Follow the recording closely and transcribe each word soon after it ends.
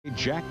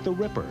Jack the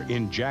Ripper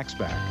in Jack's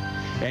Back.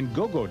 And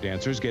go-go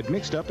dancers get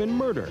mixed up in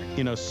murder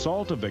in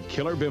Assault of the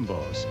Killer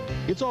Bimbos.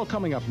 It's all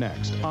coming up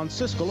next on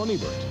Siskel and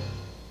Ebert.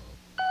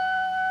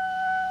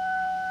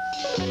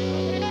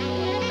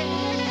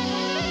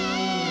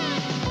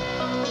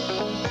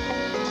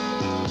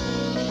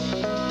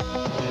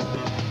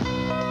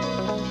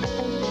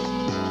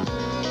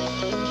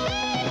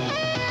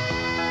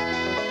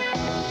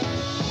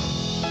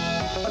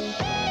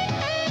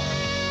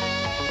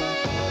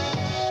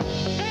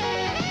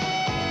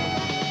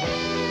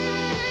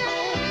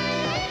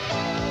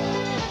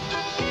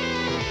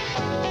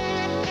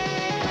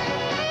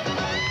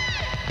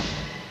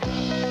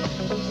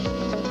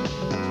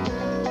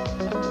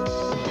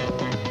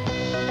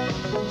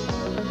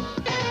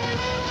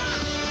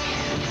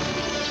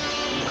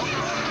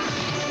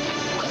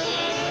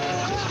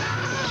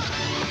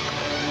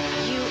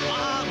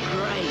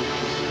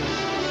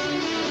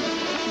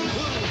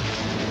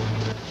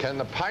 Can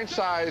the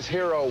pint-sized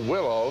hero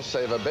Willow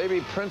save a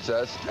baby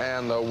princess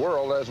and the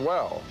world as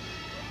well?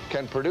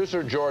 Can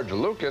producer George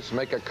Lucas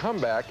make a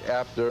comeback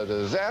after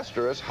the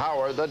disastrous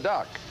Howard the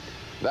Duck?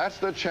 That's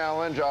the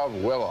challenge of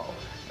Willow,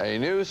 a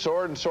new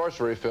sword and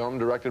sorcery film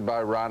directed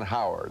by Ron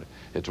Howard.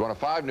 It's one of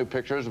 5 new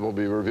pictures we'll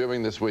be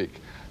reviewing this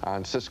week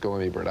on Siskel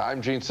and Ebert.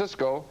 I'm Gene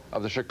Siskel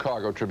of the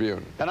Chicago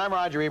Tribune. And I'm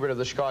Roger Ebert of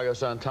the Chicago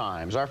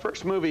Sun-Times. Our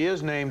first movie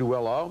is named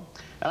Willow.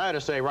 And I have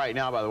to say right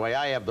now, by the way,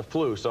 I have the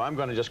flu, so I'm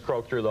going to just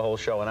croak through the whole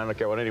show, and I don't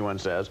care what anyone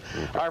says.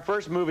 Our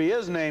first movie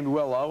is named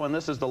Willow, and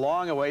this is the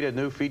long-awaited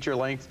new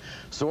feature-length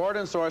sword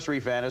and sorcery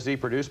fantasy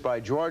produced by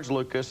George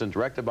Lucas and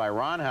directed by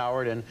Ron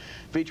Howard, and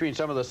featuring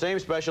some of the same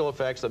special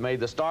effects that made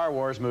the Star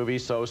Wars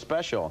movies so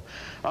special.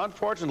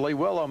 Unfortunately,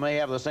 Willow may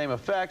have the same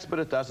effects, but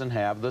it doesn't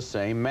have the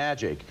same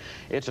magic.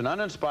 It's an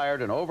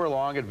uninspired and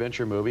overlong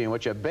adventure movie in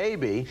which a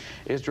baby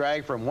is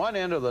dragged from one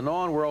end of the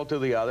known world to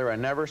the other and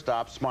never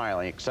stops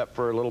smiling, except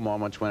for little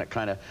moments when it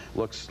kind of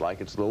looks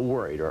like it's a little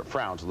worried or it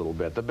frowns a little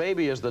bit. The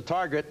baby is the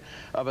target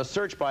of a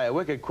search by a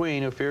wicked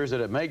queen who fears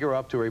that it may grow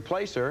up to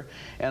replace her,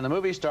 and the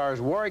movie stars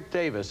Warwick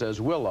Davis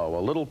as Willow,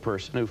 a little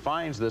person who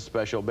finds this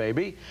special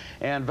baby,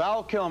 and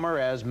Val Kilmer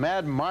as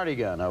Mad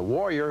Mardigan, a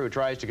warrior who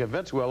tries to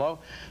convince Willow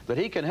that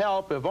he can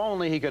help if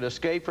only he could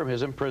escape from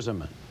his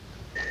imprisonment.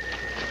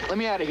 Let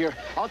me out of here.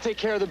 I'll take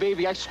care of the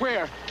baby, I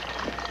swear.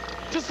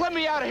 Just let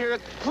me out of here,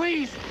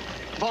 please.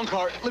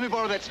 Bunkart, let me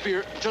borrow that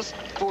spear just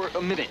for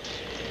a minute.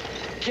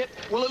 Kit,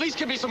 well, at least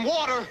give me some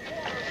water.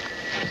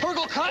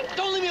 Burgle Cut,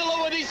 don't leave me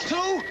alone with these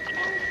two.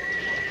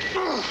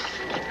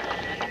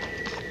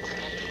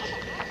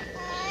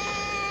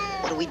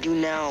 What do we do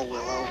now,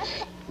 Willow?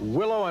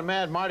 Willow and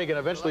Mad Mardigan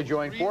eventually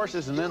join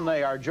forces, and then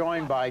they are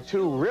joined by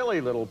 2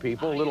 really little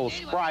people, little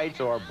sprites,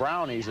 or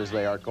brownies as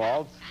they are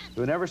called,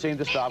 who never seem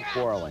to stop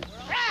quarreling.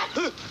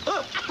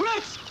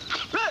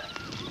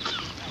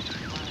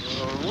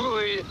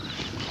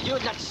 You're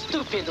that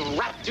stupid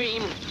rat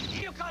dream.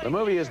 The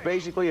movie is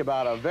basically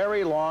about a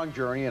very long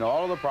journey and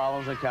all of the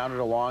problems encountered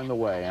along the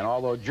way. And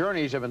although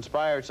journeys have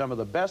inspired some of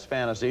the best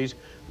fantasies,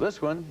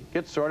 this one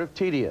gets sort of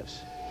tedious.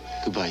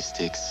 Goodbye,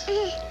 Sticks.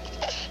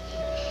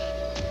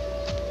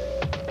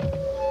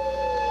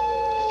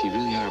 If you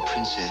really are a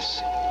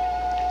princess,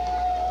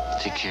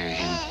 take care of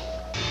him.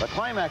 The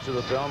climax of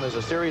the film is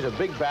a series of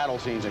big battle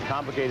scenes and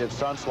complicated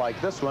stunts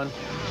like this one,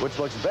 which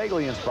looks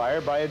vaguely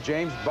inspired by a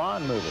James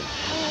Bond movie.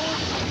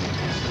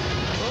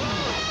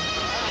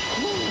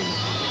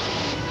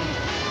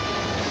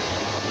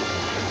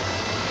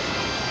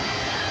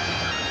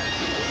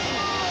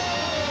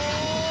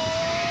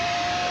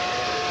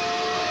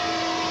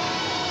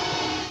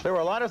 There were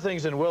a lot of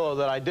things in Willow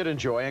that I did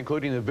enjoy,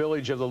 including the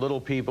village of the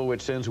little people,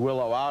 which sends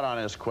Willow out on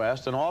his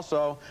quest, and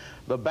also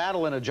the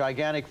battle in a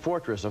gigantic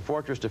fortress, a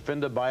fortress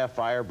defended by a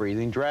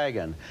fire-breathing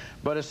dragon.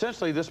 But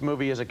essentially, this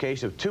movie is a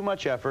case of too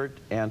much effort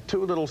and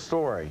too little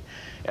story.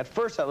 At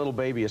first, that little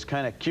baby is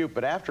kind of cute,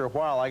 but after a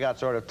while, I got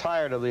sort of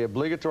tired of the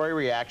obligatory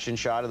reaction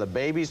shot of the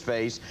baby's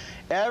face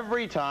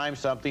every time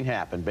something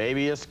happened.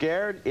 Baby is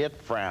scared, it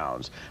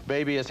frowns.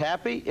 Baby is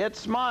happy, it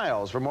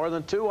smiles for more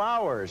than 2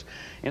 hours.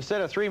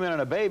 Instead of 3 Men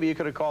and a Baby, you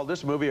could have called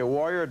this movie A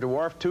Warrior, a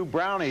Dwarf, 2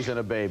 Brownies, and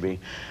a Baby.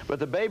 But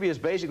the baby is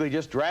basically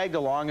just dragged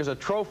along as a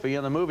trophy,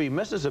 and the movie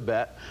misses a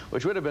bet,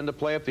 which would have been to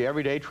play up the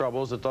everyday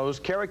troubles that those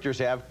characters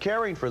have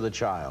caring for the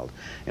child.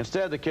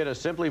 Instead, the kid is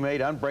simply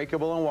made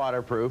unbreakable and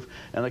waterproof,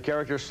 and the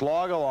characters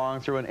slog along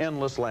through an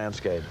endless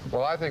landscape.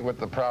 Well, I think what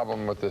the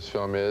problem with this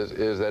film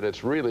is that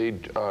it's really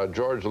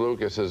George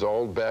Lucas's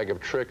old bag of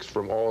tricks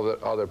from all the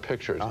other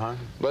pictures.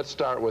 Let's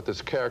start with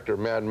this character,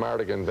 Mad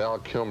Mardigan, Val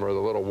Kilmer, the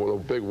little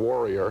big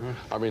warrior.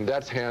 I mean,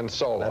 that's Han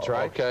Solo. That's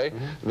right. Okay?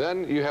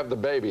 Then you have the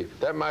baby.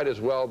 That might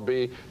as well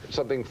be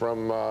something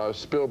from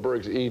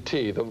Spielberg's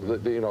E.T., the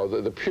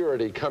the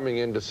purity coming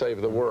in to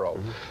save the world.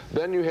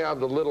 Then you have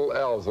the little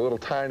elves, the little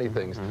tiny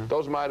things.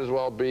 Those might as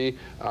well be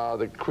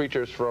the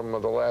creatures from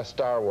the last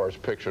Star Wars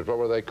pictures. What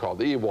were they called?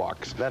 The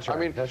Ewoks. That's right. I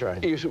mean, that's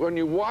right. When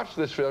you watch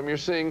this film, you're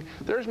seeing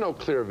there's no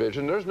clear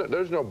vision.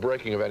 There's no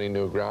breaking of any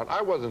new ground.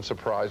 I wasn't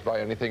surprised by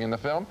anything in the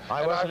film.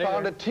 I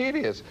found it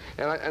tedious.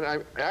 And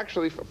I'm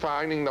actually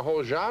finding the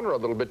whole genre a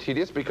little bit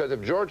tedious, because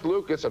if George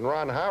Lucas and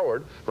Ron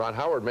Howard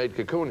made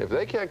Cocoon, if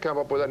they can't come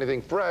up with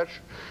anything fresh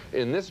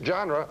in this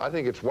genre, I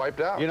think it's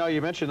wiped out. You know,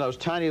 you mentioned those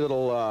tiny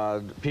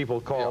little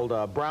people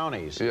called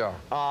brownies. Yeah.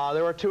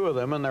 There were two of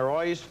them, and they're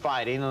always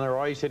fighting, and they're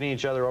always hitting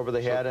each other over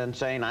the head and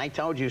saying, I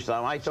told you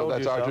so, I told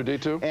you so. So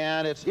that's R2-D2?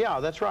 And it's, yeah,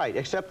 that's right,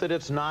 except that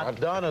it's not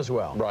done as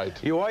well. Right.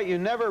 You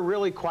never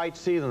really quite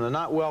see them. They're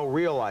not well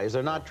realized.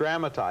 They're not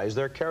dramatized.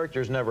 Their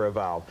characters never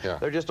evolve. Yeah.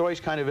 They're just always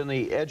kind of in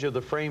the edge of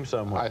the frame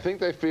somewhere. I think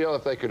they feel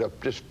if they could have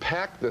just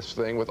packed this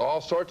thing with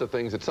all sorts of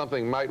things, that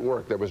something might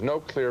work. There was no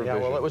clear vision.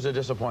 Yeah, well, it was a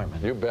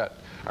disappointment. You bet.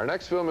 Our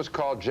next film is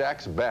called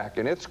Jack's Back,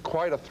 and it's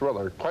quite a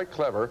thriller, quite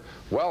clever,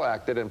 well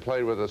acted, and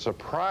played with a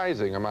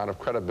surprising amount of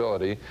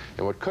credibility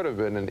in what could have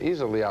been an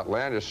easily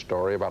outlandish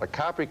story about a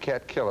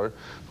copycat killer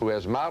who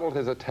has modeled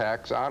his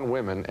attacks on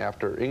women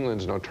after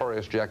England's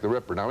notorious Jack the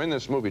Ripper. Now, in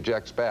this movie,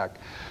 Jack's Back,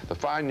 the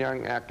fine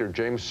young actor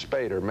James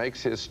Spader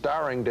makes his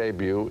starring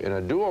debut in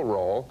a dual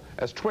role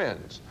as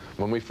twins.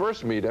 When we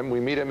first meet him, we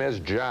meet him as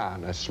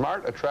John, a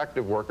smart,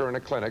 attractive worker in a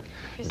clinic,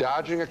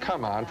 dodging a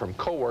come-on from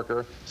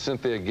co-worker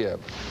Cynthia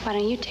Gibb. Why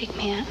don't you take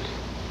me out?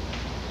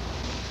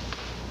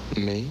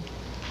 Me?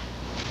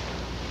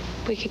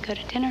 We could go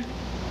to dinner.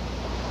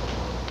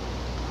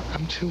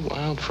 I'm too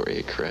wild for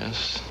you,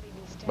 Chris.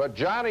 But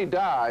Johnny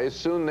dies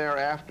soon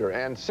thereafter,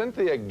 and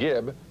Cynthia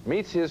Gibb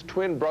meets his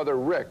twin brother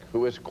Rick,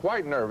 who is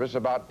quite nervous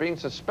about being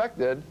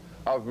suspected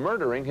of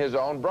murdering his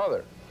own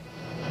brother.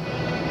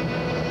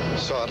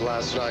 Saw it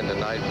last night in a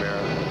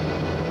nightmare.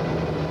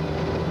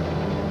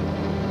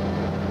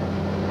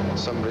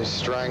 Somebody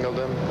strangled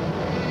him,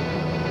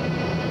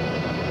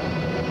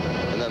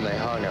 and then they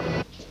hung him.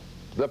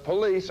 The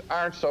police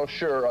aren't so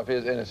sure of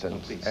his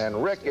innocence,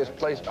 and Rick is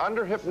placed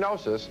under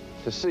hypnosis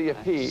to see if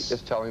he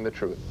is telling the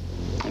truth.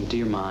 Empty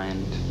your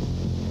mind.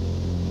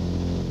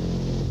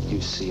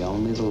 You see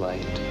only the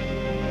light.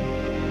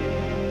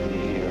 You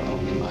hear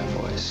only my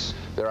voice.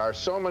 There are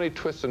so many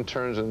twists and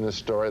turns in this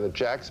story that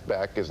Jack's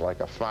Back is like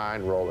a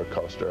fine roller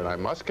coaster, and I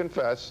must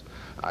confess,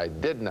 I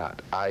did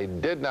not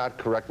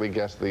correctly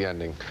guess the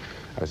ending.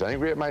 I was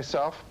angry at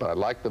myself, but I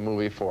liked the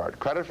movie for it.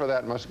 Credit for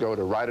that must go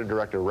to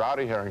writer-director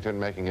Rowdy Harrington,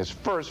 making his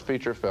first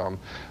feature film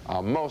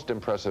a most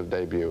impressive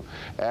debut,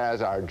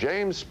 as are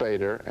James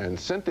Spader and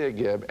Cynthia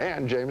Gibb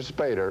and James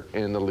Spader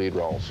in the lead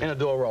roles. In a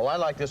dual role. I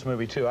like this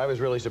movie, too. I was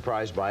really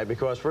surprised by it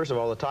because, first of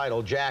all, the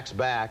title, Jack's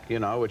Back, you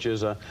know, which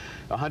is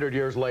 100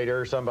 years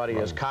later, somebody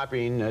is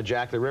copying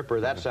Jack the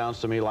Ripper. That sounds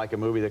to me like a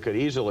movie that could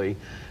easily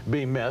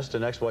be missed,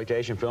 an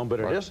exploitation film,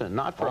 but it isn't,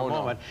 not for a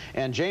moment.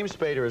 No. And James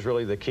Spader is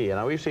really the key.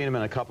 And we've seen him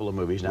in a couple of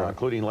movies now,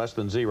 including Less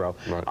Than Zero.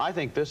 I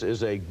think this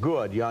is a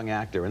good young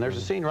actor. And there's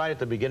a scene right at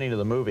the beginning of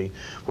the movie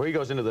where he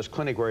goes into this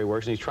clinic where he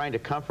works, and he's trying to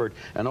comfort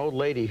an old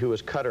lady who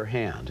has cut her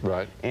hand.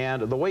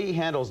 And the way he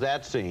handles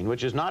that scene,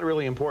 which is not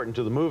really important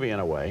to the movie in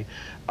a way,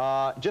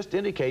 just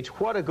indicates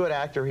what a good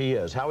actor he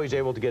is, how he's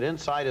able to get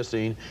inside a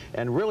scene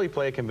and really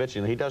play it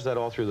convincingly. He does that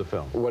all through the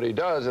film. What he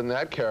does in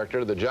that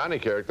character, the Johnny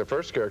character, the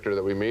first character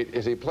that we meet,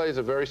 is he plays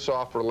a very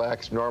soft,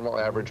 relaxed, normal,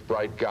 average,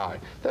 bright guy.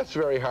 That's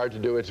very hard to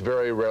do. It's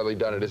very rarely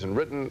done. It isn't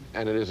written,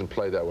 and it isn't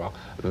played that well.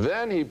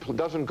 Then he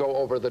doesn't go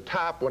over the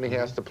top when he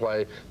has to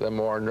play the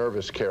more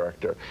nervous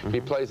character. He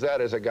plays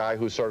that as a guy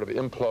who's sort of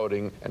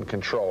imploding and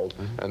controlled,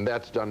 and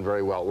that's done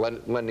very well,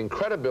 lending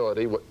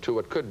credibility to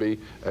what could be,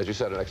 as you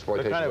said, an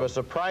exploitation. Kind of a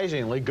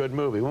surprisingly good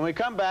movie. When we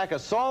come back,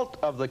 Assault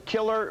of the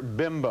Killer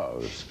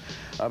Bimbos,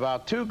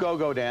 about two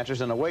go-go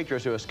dancers and a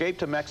waitress who escaped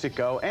to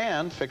Mexico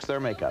and fixed their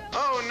makeup.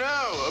 Oh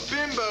no, a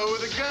bimbo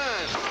with a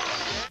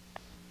gun.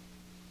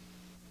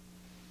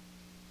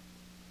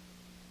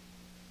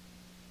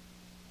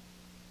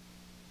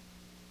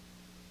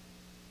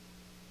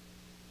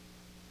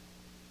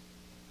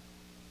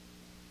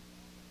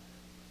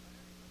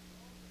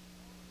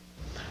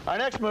 Our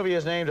next movie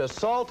is named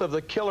Assault of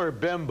the Killer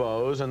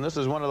Bimbos, and this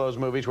is one of those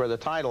movies where the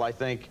title, I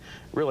think,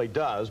 really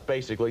does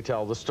basically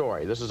tell the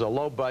story. This is a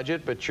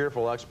low-budget but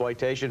cheerful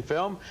exploitation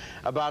film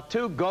about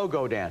two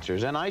go-go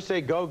dancers, and I say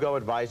go-go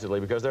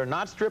advisedly because they're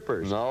not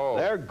strippers. No.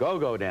 They're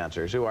go-go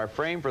dancers who are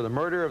framed for the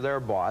murder of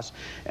their boss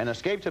and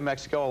escape to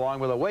Mexico along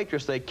with a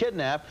waitress they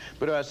kidnap,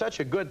 but who has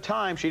such a good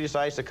time she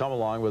decides to come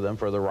along with them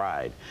for the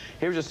ride.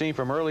 Here's a scene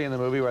from early in the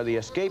movie where the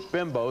escaped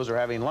bimbos are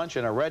having lunch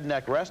in a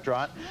redneck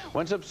restaurant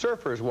when some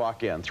surfers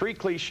walk in. Three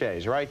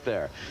cliches right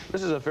there.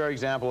 This is a fair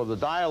example of the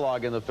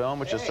dialogue in the film,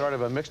 which is sort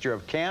of a mixture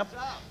of camp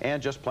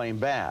and just plain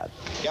bad.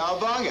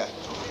 Cowabunga.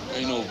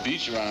 Ain't no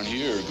beach around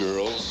here,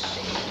 girls.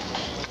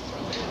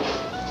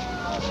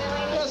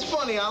 That's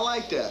funny. I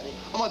like that.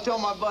 I'm gonna tell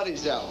my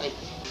buddies that.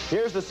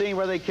 Here's the scene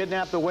where they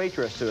kidnap the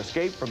waitress to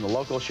escape from the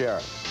local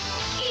sheriff.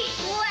 Eat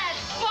less,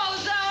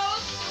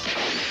 bozos!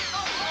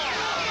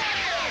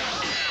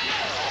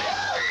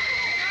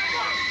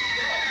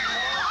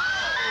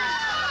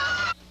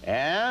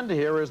 And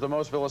here is the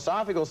most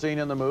philosophical scene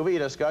in the movie, a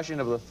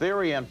discussion of the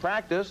theory and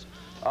practice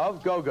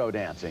of go-go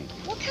dancing.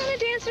 What kind of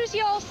dancers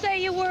y'all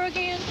say you were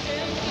again?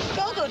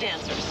 Go-go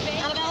dancers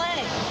out of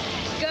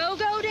L.A.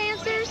 Go-go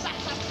dancers?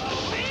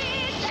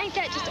 Ain't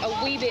that just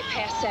a wee bit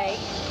passé?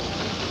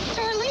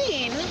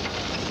 Darlene,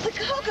 the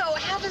go-go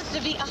happens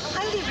to be a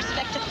highly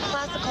respected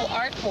classical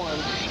art form.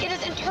 It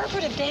is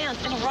interpretive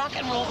dance in a rock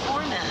and roll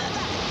format.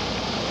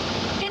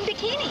 In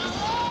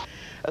bikinis.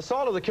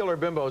 Assault of the Killer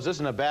Bimbos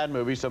isn't a bad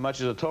movie so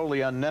much as a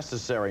totally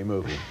unnecessary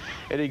movie.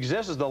 It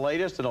exists as the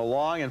latest in a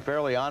long and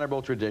fairly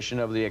honorable tradition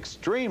of the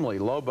extremely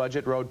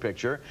low-budget road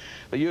picture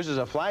that uses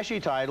a flashy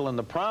title and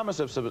the promise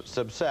of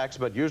sub-sex,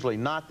 but usually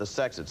not the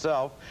sex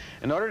itself,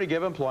 in order to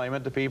give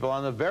employment to people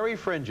on the very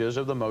fringes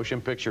of the motion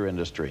picture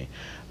industry.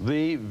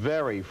 The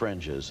very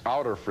fringes.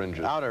 Outer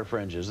fringes. Outer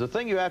fringes. The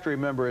thing you have to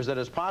remember is that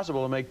it's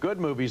possible to make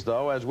good movies,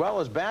 though, as well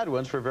as bad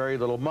ones for very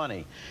little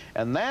money.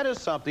 And that is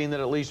something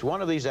that at least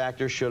one of these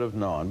actors should have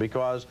known,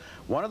 because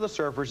one of the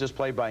surfers is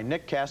played by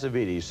Nick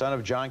Cassavetes, son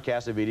of John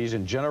Cassavetes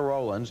and Jenna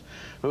Rowlands,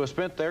 who have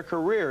spent their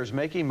careers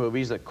making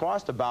movies that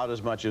cost about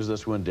as much as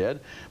this one did,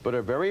 but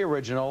are very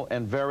original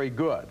and very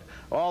good.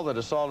 All that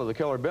Assault of the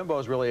Killer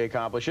Bimbos really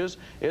accomplishes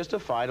is to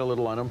fight a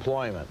little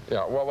unemployment.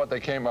 Yeah, well, what they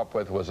came up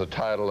with was a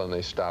title, and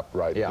they stopped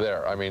right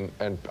there. I mean,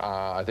 and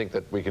I think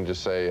that we can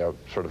just say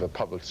sort of a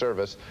public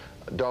service.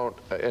 And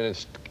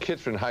it's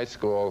kids from high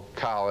school,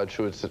 college,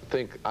 who would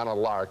think on a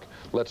lark,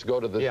 let's go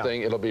to this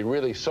thing, it'll be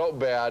really so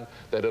bad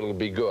that it'll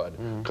be good,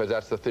 because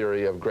that's the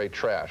theory of great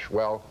trash.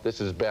 Well, this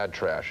is bad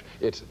trash.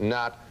 It's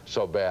not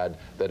so bad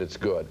that it's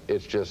good.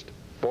 It's just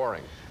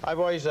boring. I've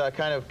always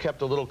kind of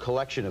kept a little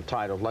collection of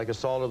titles, like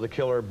Assault of the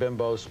Killer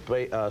Bimbos,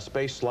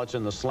 Space Sluts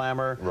in the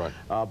Slammer,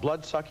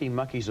 Blood-Sucking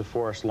Monkeys of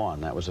Forest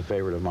Lawn. That was a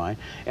favorite of mine.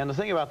 And the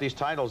thing about these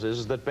titles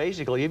is that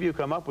basically, if you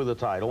come up with a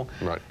title,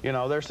 you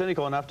know, they're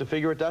cynical enough to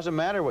figure it doesn't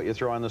matter what you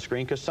throw on the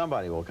screen, because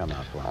somebody will come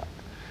out for it.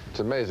 It's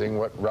amazing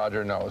what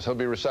Roger knows. He'll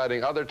be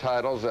reciting other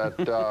titles at,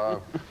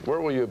 where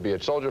will you be?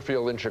 At Soldier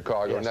Field in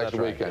Chicago next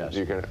weekend.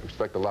 You can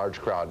expect a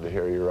large crowd to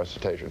hear your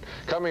recitation.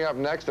 Coming up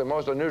next, a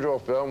most unusual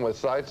film with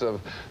sights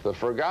of the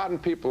forgotten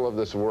people of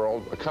this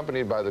world,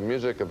 accompanied by the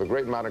music of a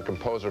great modern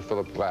composer,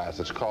 Philip Glass.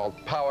 It's called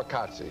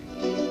Powakatsi.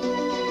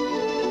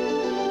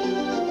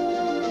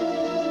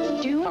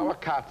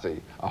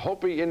 Powakatsi, a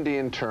Hopi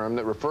Indian term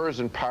that refers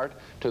in part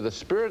to the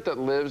spirit that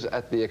lives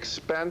at the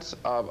expense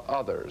of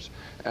others.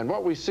 And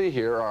what we see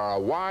here are a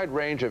wide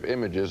range of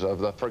images of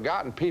the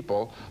forgotten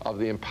people of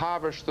the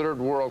impoverished third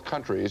world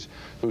countries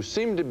who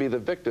seem to be the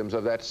victims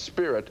of that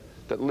spirit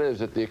that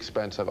lives at the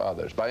expense of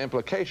others. By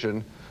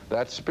implication,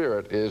 that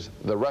spirit is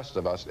the rest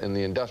of us in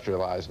the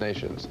industrialized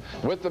nations.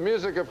 With the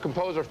music of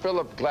composer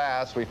Philip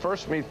Glass, we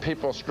first meet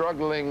people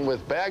struggling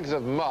with bags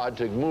of mud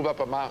to move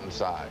up a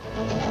mountainside.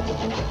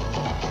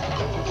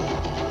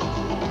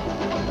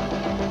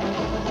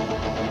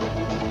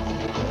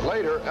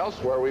 Later,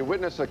 elsewhere, we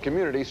witness a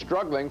community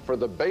struggling for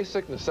the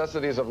basic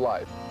necessities of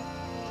life.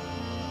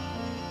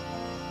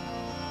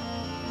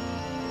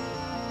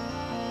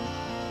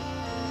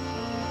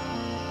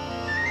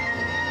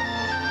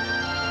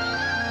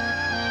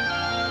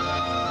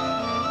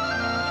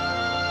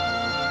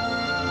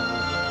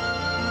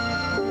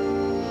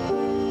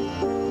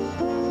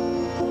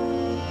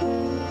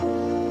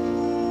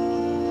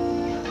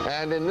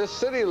 And in this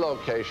city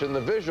location,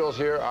 the visuals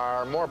here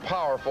are more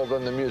powerful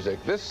than the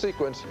music. This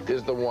sequence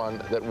is the one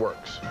that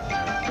works.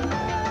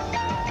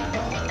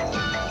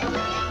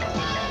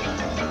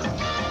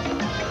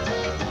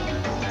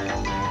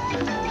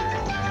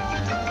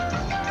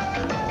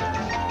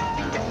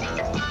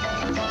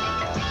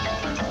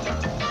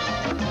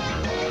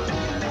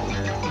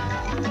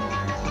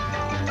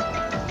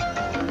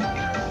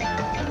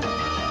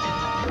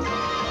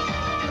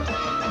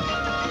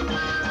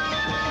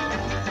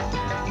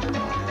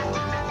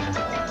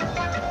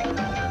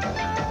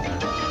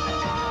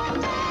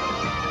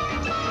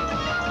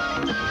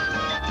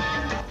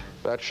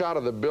 That shot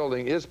of the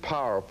building is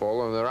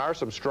powerful, and there are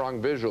some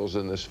strong visuals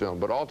in this film,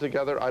 but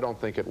altogether, I don't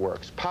think it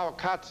works.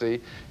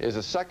 Powakatsi is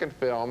a second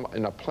film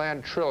in a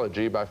planned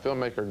trilogy by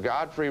filmmaker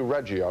Godfrey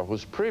Reggio,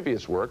 whose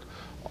previous work,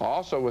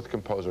 also with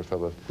composer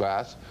Philip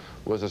Glass,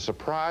 was a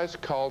surprise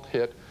cult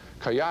hit,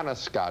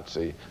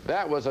 Koyaanisqatsi.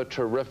 That was a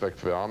terrific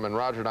film, and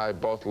Roger and I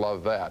both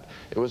loved that.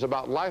 It was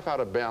about life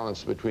out of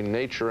balance between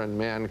nature and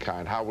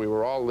mankind, how we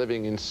were all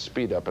living in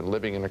speed up and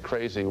living in a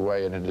crazy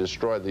way, and it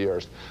destroyed the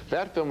earth.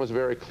 That film was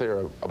very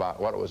clear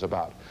about what it was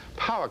about.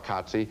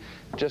 Powakatsi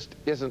just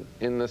isn't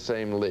in the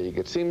same league.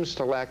 It seems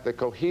to lack the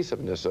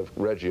cohesiveness of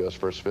Reggio's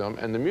first film,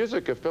 and the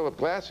music of Philip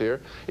Glass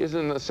here isn't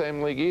in the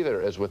same league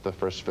either as with the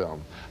first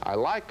film. I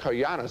like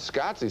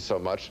Koyaanisqatsi so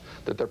much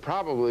that there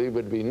probably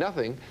would be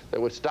nothing that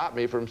would stop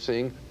me from seeing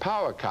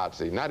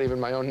Powakatsi, not even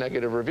my own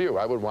negative review.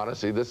 I would want to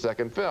see this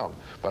second film.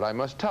 But I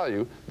must tell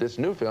you, this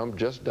new film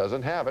just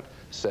doesn't have it,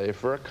 save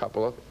for a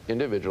couple of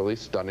individually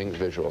stunning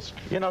visuals.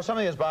 You know,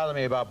 something that's bothered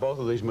me about both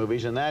of these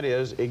movies, and that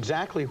is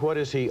exactly what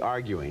is he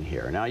arguing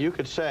here. Now, you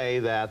could say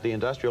that the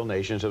industrial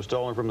nations have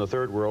stolen from the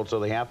third world, so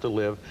they have to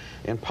live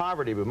in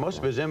poverty, but most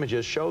of his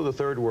images show the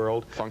third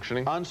world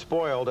functioning,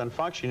 unspoiled, and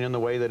functioning in the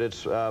way that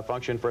it's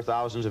functioned for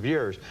thousands of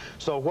years.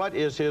 So what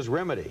is his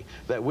remedy?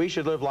 That we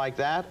should live like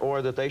that,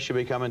 or that they should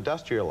become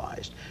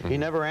industrialized? He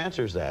never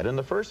answers that. In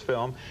the first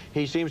film,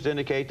 he seems to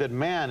indicate that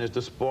man is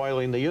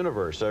despoiling the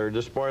universe, or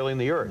despoiling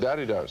the earth. That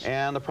he does.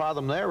 And the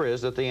problem there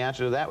is that the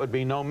answer to that would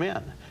be no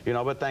men. You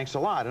know, but thanks a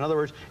lot. In other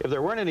words, if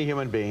there weren't any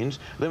human beings,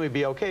 then we'd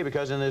be okay,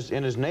 because in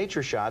his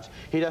nature shots,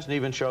 he doesn't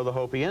even show the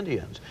Hopi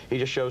Indians. He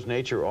just shows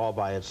nature all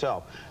by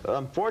itself.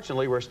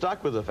 Unfortunately, we're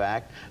stuck with the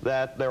fact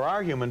that there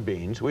are human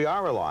beings. We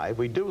are alive.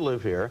 We do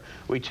live here.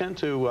 We tend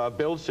to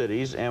build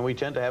cities, and we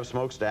tend to have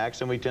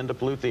smokestacks, and we tend to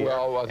pollute the air.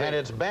 And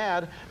it's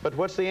bad, but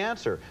what's the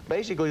answer?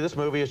 Basically, this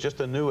movie is just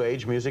a new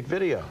age music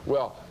video.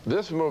 Well,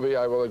 this movie,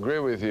 I will agree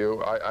with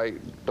you, I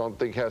don't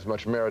think has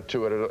much merit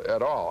to it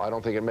at all. I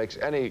don't think it makes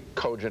any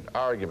cogent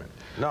argument.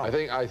 No.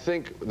 I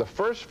think the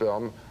first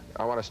film,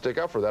 I want to stick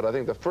up for that. I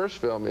think the first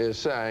film is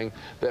saying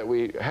that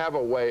we have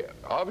a way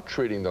of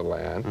treating the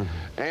land,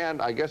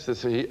 and I guess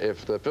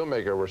if the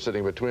filmmaker were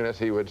sitting between us,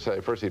 he would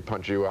say, first he'd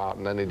punch you out,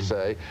 and then he'd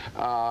say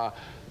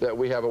that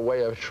we have a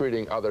way of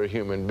treating other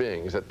human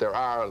beings, that there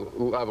are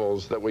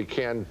levels that we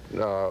can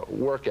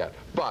work at.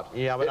 But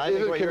yeah, but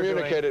it isn't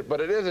communicated, but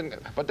it isn't,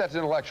 but that's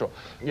intellectual.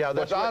 Yeah,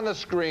 what's on the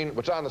screen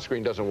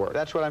doesn't work.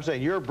 That's what I'm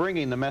saying. You're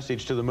bringing the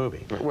message to the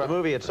movie. Well, the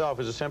movie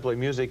itself is simply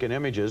music and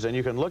images, and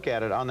you can look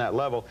at it on that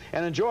level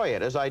and enjoy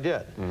it, as I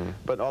did.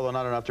 But although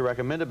not enough to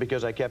recommend it,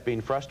 because I kept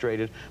being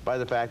frustrated by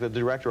the fact that the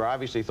director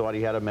obviously thought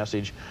he had a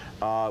message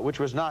which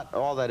was not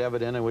all that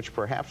evident, and which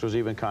perhaps was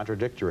even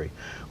contradictory.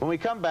 When we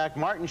come back,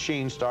 Martin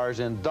Sheen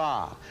stars in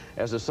Da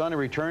as the son who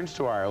returns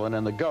to Ireland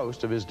and the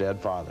ghost of his dead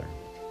father.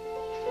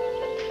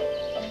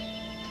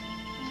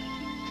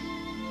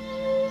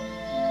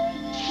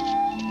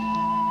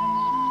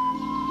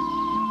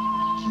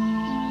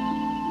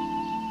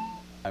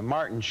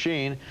 Martin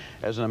Sheen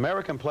as an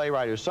American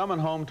playwright who's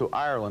summoned home to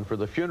Ireland for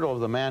the funeral of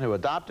the man who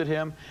adopted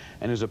him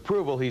and whose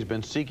approval he's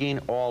been seeking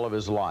all of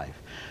his life.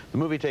 The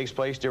movie takes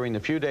place during the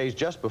few days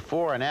just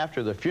before and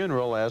after the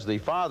funeral, as the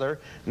father,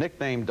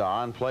 nicknamed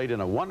Don, played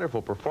in a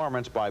wonderful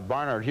performance by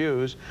Barnard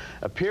Hughes,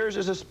 appears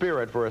as a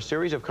spirit for a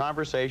series of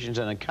conversations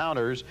and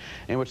encounters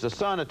in which the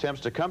son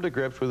attempts to come to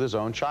grips with his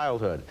own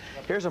childhood.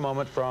 Here's a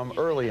moment from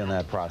early in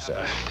that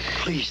process.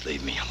 Please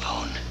leave me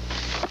alone.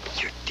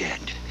 You're dead.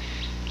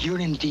 You're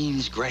in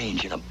Dean's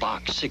Grange in a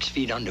box 6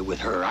 feet under with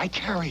her. I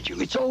carried you.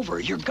 It's over.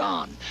 You're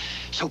gone.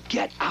 So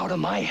get out of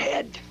my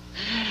head.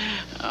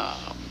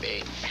 Oh,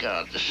 big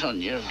God,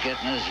 son, you're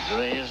getting as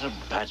gray as a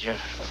badger.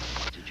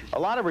 A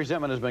lot of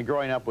resentment has been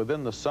growing up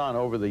within the son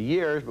over the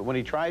years, but when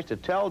he tries to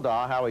tell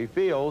Da how he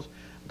feels,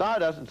 Da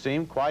doesn't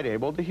seem quite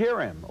able to hear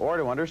him or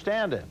to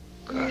understand him.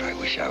 God, I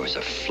wish I was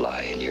a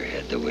fly in your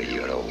head the way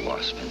you're a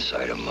wasp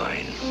inside of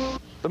mine.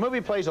 The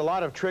movie plays a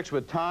lot of tricks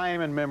with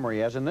time and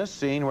memory, as in this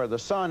scene where the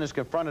son is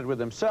confronted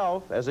with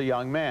himself as a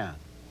young man.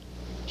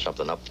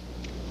 Something up?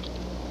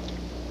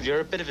 You're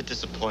a bit of a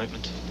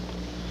disappointment.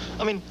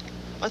 I mean,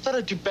 I thought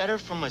I'd do better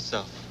for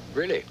myself.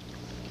 Really?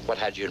 What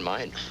had you in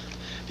mind?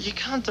 But you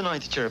can't deny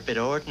that you're a bit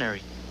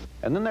ordinary.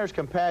 And then there's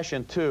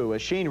compassion, too,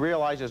 as Sheen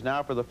realizes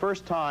now for the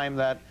first time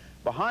that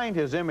behind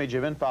his image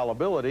of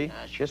infallibility,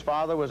 his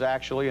father was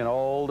actually an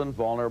old and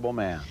vulnerable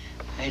man.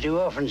 I do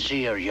often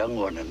see your young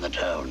one in the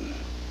town.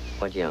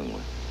 What young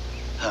one?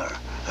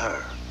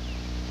 Her.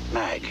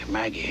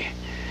 Maggie.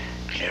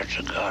 Clear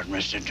to God,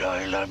 Mr.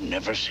 Doyle, I've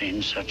never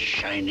seen such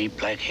shiny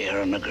black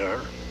hair on a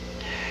girl.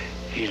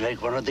 She's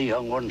like one of the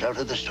young ones out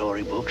of the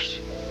storybooks.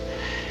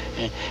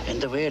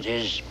 And the way it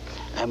is,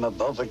 I'm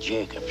above at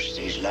Jacobs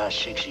these last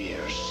 6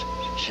 years,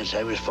 since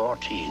I was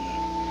 14.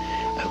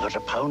 I've got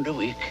 £1 a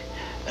week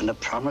and a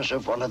promise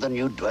of one of the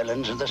new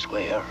dwellings in the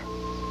square.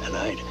 And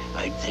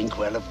I'd think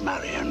well of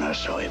marrying her,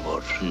 so I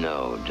would.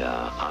 No,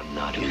 Da, I'm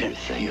not who you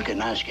think. You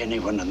can ask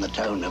anyone in the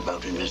town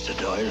about it, Mr.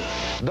 Doyle.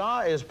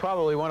 Da is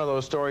probably one of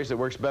those stories that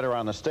works better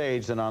on the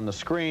stage than on the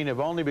screen, if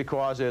only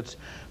because it's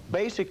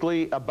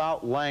basically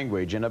about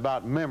language and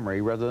about memory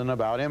rather than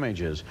about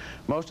images.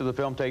 Most of the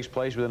film takes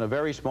place within a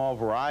very small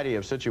variety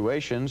of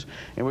situations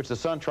in which the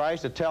son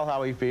tries to tell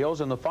how he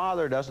feels and the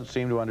father doesn't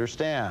seem to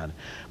understand.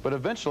 But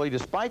eventually,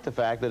 despite the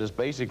fact that it's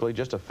basically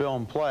just a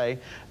film play,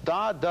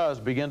 Da does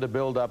begin to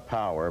build up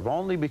power, if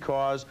only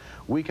because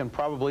we can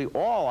probably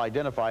all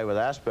identify with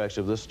aspects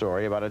of this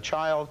story about a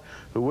child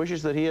who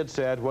wishes that he had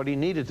said what he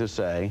needed to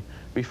say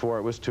before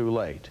it was too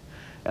late.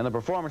 And the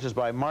performances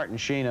by Martin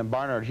Sheen and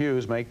Barnard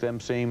Hughes make them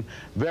seem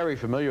very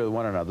familiar with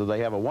one another. They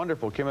have a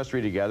wonderful chemistry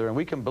together, and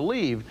we can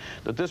believe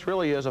that this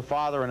really is a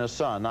father and a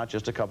son, not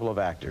just a couple of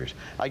actors.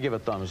 I give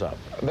it thumbs up.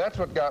 That's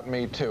what got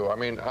me, too. I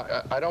mean,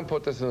 I don't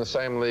put this in the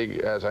same league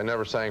as I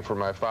Never Sang for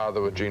My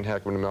Father with Gene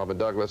Hackman and Melvin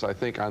Douglas. I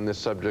think on this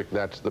subject,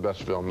 that's the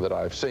best film that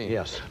I've seen.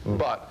 Yes.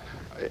 But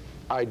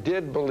I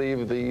did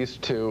believe these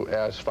two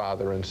as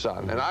father and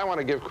son. And I want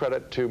to give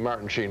credit to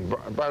Martin Sheen.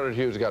 Barnard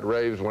Hughes got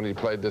raves when he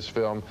played this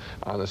film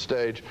on the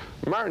stage.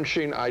 Martin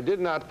Sheen, I did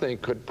not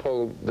think could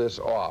pull this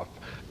off.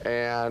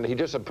 And he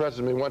just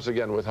impresses me once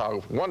again with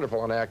how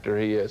wonderful an actor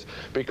he is,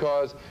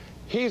 because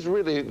he's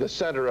really the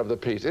center of the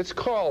piece. It's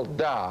called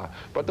Da,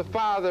 but the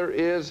father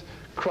is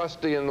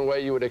crusty in the way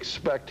you would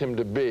expect him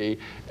to be,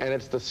 and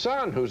it's the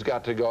son who's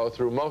got to go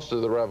through most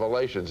of the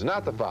revelations,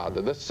 not the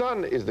father. The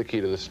son is the key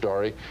to the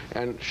story,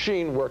 and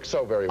Sheen works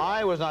so very well.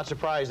 I was not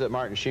surprised that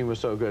Martin Sheen was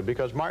so good,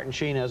 because Martin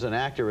Sheen as an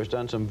actor has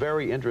done some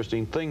very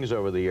interesting things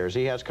over the years.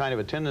 He has kind of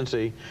a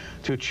tendency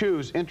to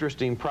choose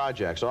interesting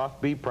projects,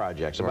 offbeat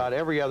projects. About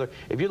every other,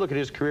 if you look at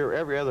his career,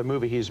 every other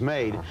movie he's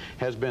made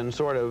has been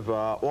sort of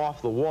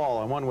off the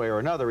wall in one way or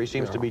another. He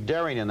seems to be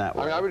daring in that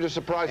way. I mean, I was just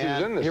surprised he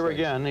was in this here thing.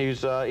 again,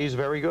 he's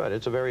very good.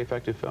 It's a very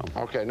effective film.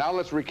 Okay, now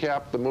let's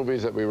recap the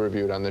movies that we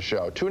reviewed on the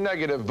show. 2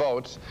 negative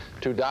votes,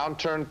 2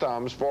 downturned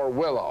thumbs for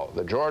Willow,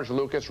 the George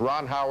Lucas,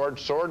 Ron Howard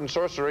sword and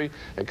sorcery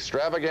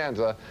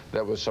extravaganza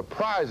that was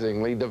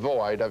surprisingly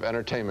devoid of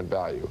entertainment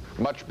value.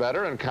 Much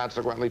better, and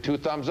consequently 2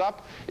 thumbs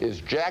up, is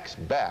Jack's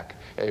Back,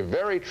 a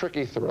very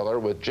tricky thriller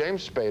with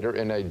James Spader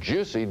in a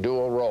juicy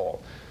dual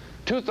role.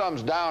 2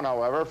 thumbs down,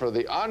 however, for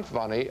the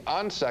unfunny,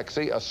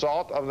 unsexy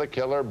Assault of the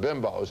Killer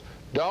Bimbos.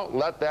 Don't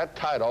let that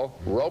title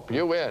rope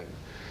you in.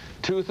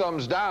 2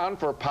 thumbs down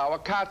for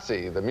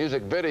Powakatsi, the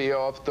music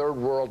video of Third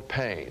World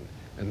Pain.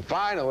 And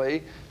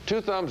finally,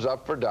 2 thumbs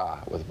up for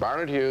Da, with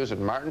Barnard Hughes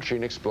and Martin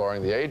Sheen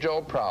exploring the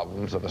age-old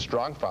problems of a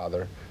strong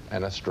father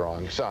and a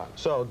strong son.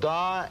 So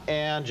Da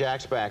and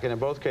Jack's Back, and in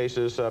both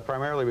cases,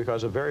 primarily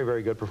because of very,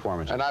 very good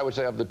performances. And I would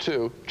say of the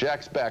 2,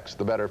 Jack's Back's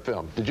the better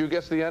film. Did you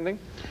guess the ending?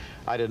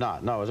 I did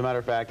not. No, as a matter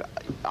of fact,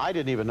 I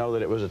didn't even know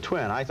that it was a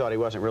twin. I thought he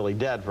wasn't really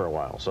dead for a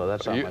while, so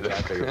that's how much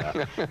I figured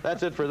out.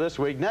 That's it for this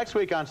week. Next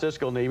week on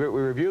Siskel and Ebert, we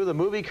review the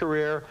movie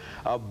career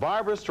of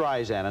Barbra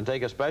Streisand and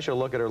take a special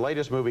look at her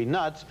latest movie,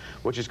 Nuts,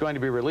 which is going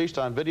to be released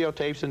on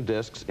videotapes and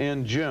discs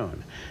in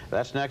June.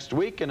 That's next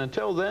week, and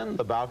until then,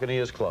 the balcony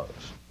is closed.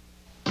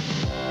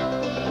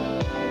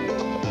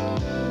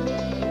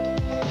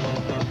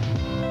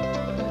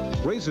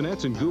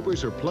 Raisinets and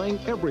Goobers are playing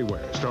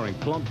everywhere, starring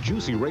plump,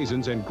 juicy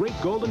raisins and great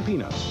golden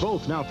peanuts.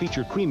 Both now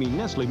feature creamy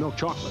Nestle milk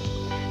chocolate.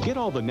 Get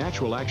all the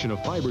natural action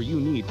of fiber you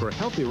need for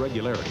healthy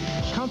regularity.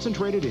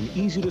 Concentrated and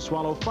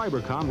easy-to-swallow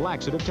FiberCon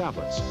laxative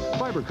tablets.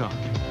 FiberCon.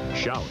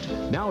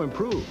 Shout. Now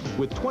improved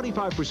with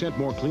 25%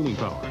 more cleaning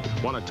power.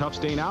 Want a tough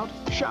stain out?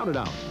 Shout it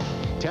out.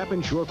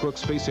 Tappan SureCook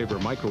Space Saver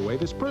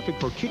Microwave is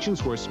perfect for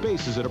kitchens where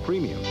space is at a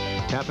premium.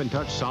 Tap and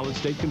Touch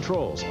solid-state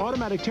controls,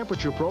 automatic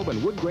temperature probe,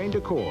 and wood grain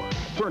decor.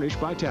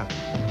 Furnished by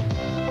Tappan.